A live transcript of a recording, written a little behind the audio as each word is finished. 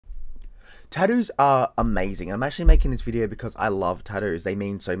Tattoos are amazing. I'm actually making this video because I love tattoos. They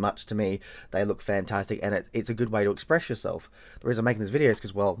mean so much to me. They look fantastic, and it's a good way to express yourself. The reason I'm making this video is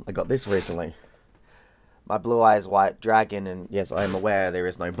because, well, I got this recently. My blue eyes white dragon, and yes, I am aware there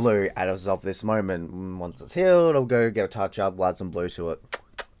is no blue as of this moment. Once it's healed, I'll go get a touch up, add some blue to it.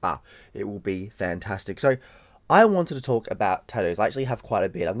 It will be fantastic. So, I wanted to talk about tattoos. I actually have quite a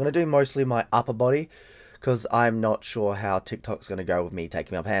bit. I'm going to do mostly my upper body, because I'm not sure how TikTok's going to go with me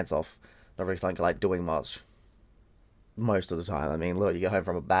taking my pants off. Not really something I like doing much. Most of the time. I mean, look, you get home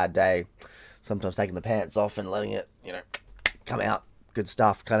from a bad day, sometimes taking the pants off and letting it, come out. Good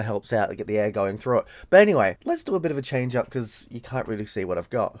stuff. Kind of helps out to get the air going through it. But anyway, let's do a bit of a change up because you can't really see what I've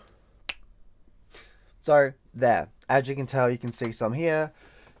got. So, there. As you can tell, you can see some here.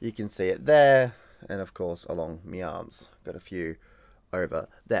 You can see it there. And of course, along my arms. Got a few over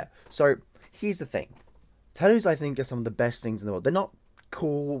there. So, here's the thing. Tattoos, I think, are some of the best things in the world. They're not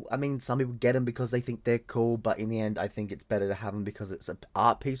cool. I mean, some people get them because they think they're cool. But in the end, I think it's better to have them because it's an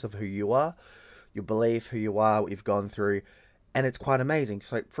art piece of who you are. Your belief, who you are, what you've gone through. And it's quite amazing.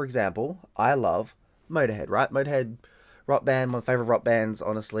 So, for example, I love Motorhead, right? Motorhead, rock band, my favourite rock bands,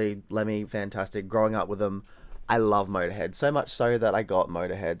 honestly. Lemmy, fantastic. Growing up with them, I love Motorhead. So much so that I got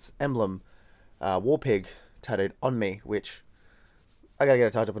Motorhead's emblem, War Pig, tattooed on me, which I gotta get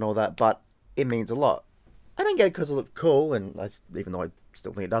a touch up and all that, but it means a lot. I don't get it because it looked cool, and even though I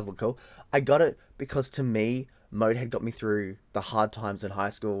still think it does look cool, I got it because to me, Motorhead got me through the hard times in high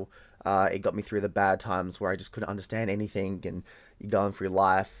school. It got me through the bad times where I just couldn't understand anything, and you're going through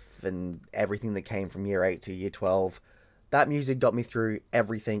life and everything that came from year 8 to year 12. That music got me through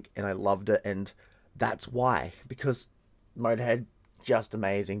everything, and I loved it, and that's why. Because Motorhead, just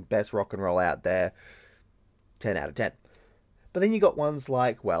amazing, best rock and roll out there, 10 out of 10. But then you got ones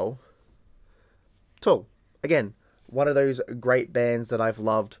like, well, Tool. Again, one of those great bands that I've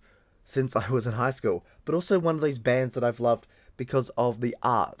loved since I was in high school, but also one of those bands that I've loved because of the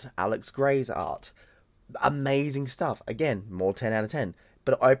art, Alex Gray's art. Amazing stuff. Again, more 10 out of 10.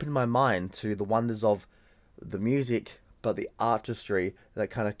 But it opened my mind to the wonders of the music, but the artistry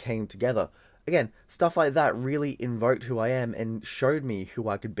that kind of came together. Again, stuff like that really invoked who I am and showed me who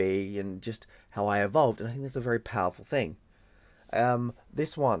I could be and just how I evolved. And I think that's a very powerful thing.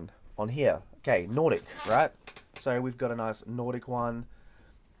 This one on here. Okay, Nordic, right? So we've got a nice Nordic one.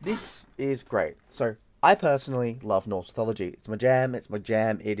 This is great. So I personally love Norse mythology. It's my jam. It's my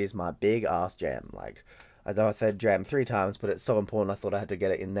jam. It is my big ass jam. Like, I know I said jam 3 times, but it's so important I thought I had to get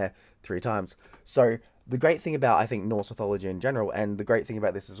it in there 3 times. So the great thing about, I think, Norse mythology in general, and the great thing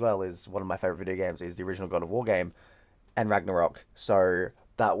about this as well, is one of my favorite video games is the original God of War game and Ragnarok. So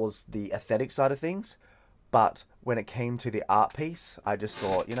that was the aesthetic side of things. But when it came to the art piece, I just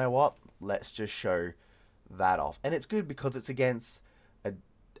thought, you know what? Let's just show that off. And it's good because it's against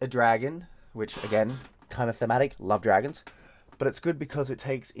a dragon, which, again, kind of thematic. Love dragons. But it's good because it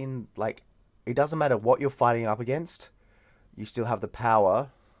takes in, like, it doesn't matter what you're fighting up against. You still have the power,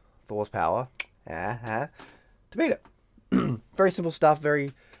 Thor's power, to beat it. Very simple stuff,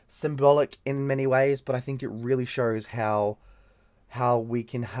 very symbolic in many ways, but I think it really shows how we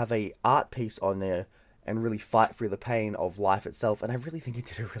can have a art piece on there and really fight through the pain of life itself. And I really think it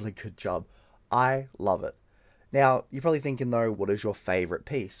did a really good job. I love it. Now, you're probably thinking, though, what is your favourite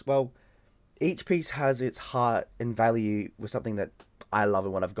piece? Well, each piece has its heart and value with something that I love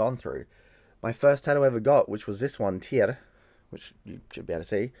and what I've gone through. My first tattoo I ever got, which was this one, Tyr, which you should be able to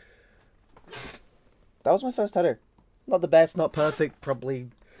see. That was my first tattoo. Not the best, not perfect, probably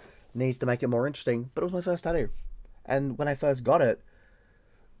needs to make it more interesting, but it was my first tattoo. And when I first got it,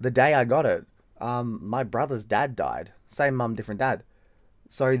 the day I got it, my brother's dad died. Same mum, different dad.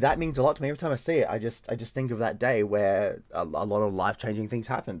 So that means a lot to me. Every time I see it, I just think of that day where a lot of life-changing things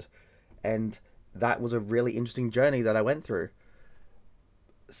happened. And that was a really interesting journey that I went through.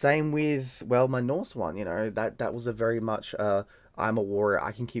 Same with, well, my Norse one, that was a very much, I'm a warrior,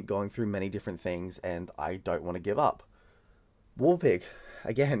 I can keep going through many different things, and I don't want to give up. War Pig,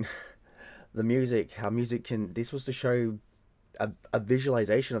 again, the music, how music can, this was to show a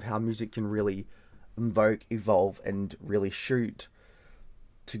visualization of how music can really invoke, evolve, and really shoot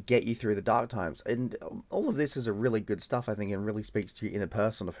to get you through the dark times. And all of this is a really good stuff, I think, and really speaks to your inner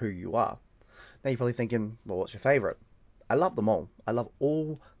person of who you are. Now you're probably thinking, well, what's your favorite? I love them all. I love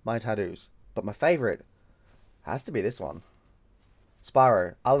all my tattoos. But my favorite has to be this one.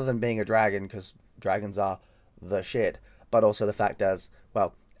 Spyro. Other than being a dragon, because dragons are the shit. But also the fact as,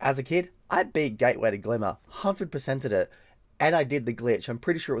 well, as a kid, I beat Gateway to Glimmer. 100%ed it. And I did the glitch. I'm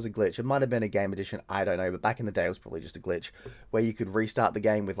pretty sure it was a glitch. It might have been a game edition. I don't know. But back in the day, it was probably just a glitch. Where you could restart the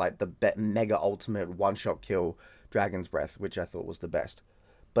game with, like, the mega ultimate one-shot kill Dragon's Breath. Which I thought was the best.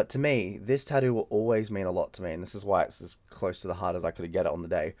 But to me, this tattoo will always mean a lot to me, and this is why it's as close to the heart as I could get it on the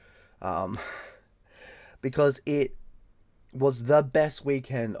day. Um, because it was the best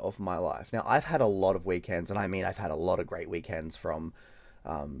weekend of my life. Now, I've had a lot of weekends, and I mean, I've had a lot of great weekends, from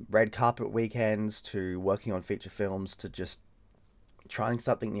red carpet weekends to working on feature films to just trying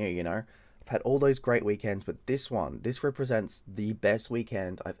something new, you know? I've had all those great weekends, but this represents the best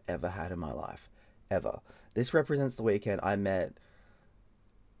weekend I've ever had in my life. Ever. This represents the weekend I met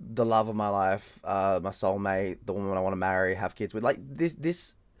the love of my life, my soulmate, the woman I want to marry, have kids with. Like,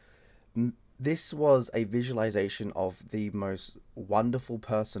 this was a visualization of the most wonderful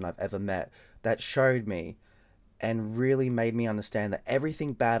person I've ever met, that showed me and really made me understand that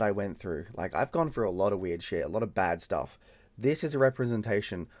everything bad I went through, like, I've gone through a lot of weird shit, a lot of bad stuff. This is a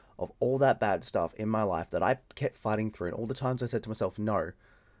representation of all that bad stuff in my life that I kept fighting through, and all the times I said to myself, no,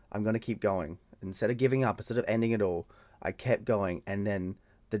 I'm going to keep going. Instead of giving up, instead of ending it all, I kept going. And then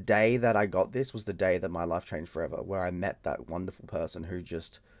the day that I got this was the day that my life changed forever, where I met that wonderful person who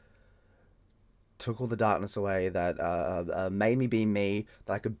just took all the darkness away, that made me be me,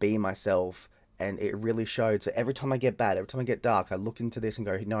 that I could be myself, and it really showed. So every time I get bad, every time I get dark, I look into this and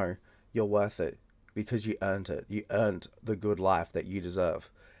go, no, you're worth it, because you earned it. You earned the good life that you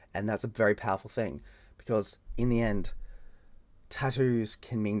deserve. And that's a very powerful thing, because in the end, tattoos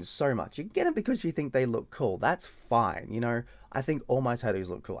can mean so much. You get it because you think they look cool. That's fine. You know, I think all my tattoos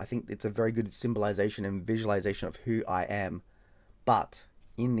look cool. I think it's a very good symbolization and visualization of who I am. But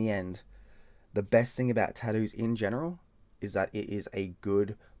in the end, the best thing about tattoos in general is that it is a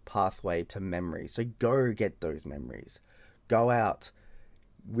good pathway to memory. So go get those memories. Go out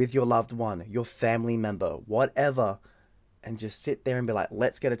with your loved one, your family member, whatever, and just sit there and be like,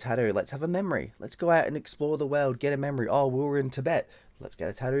 let's get a tattoo. Let's have a memory. Let's go out and explore the world, get a memory. Oh, we were in Tibet. Let's get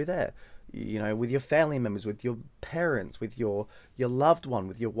a tattoo there. You know, with your family members, with your parents, with your loved one,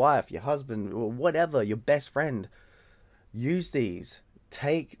 with your wife, your husband, or whatever, your best friend. Use these.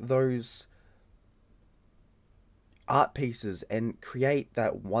 Take those art pieces and create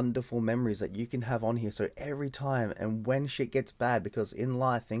that wonderful memories that you can have on here, so every time and when shit gets bad, because in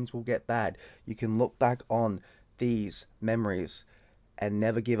life things will get bad, you can look back on these memories and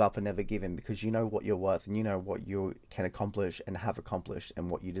never give up and never give in, because you know what you're worth, and you know what you can accomplish and have accomplished and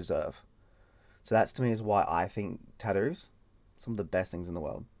what you deserve. So that's, to me, is why I think tattoos some of the best things in the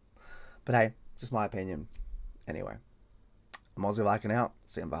world. But hey, just my opinion. Anyway, I'm Aussie Viking out.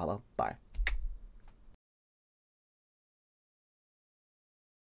 See you in Valhalla. Bye.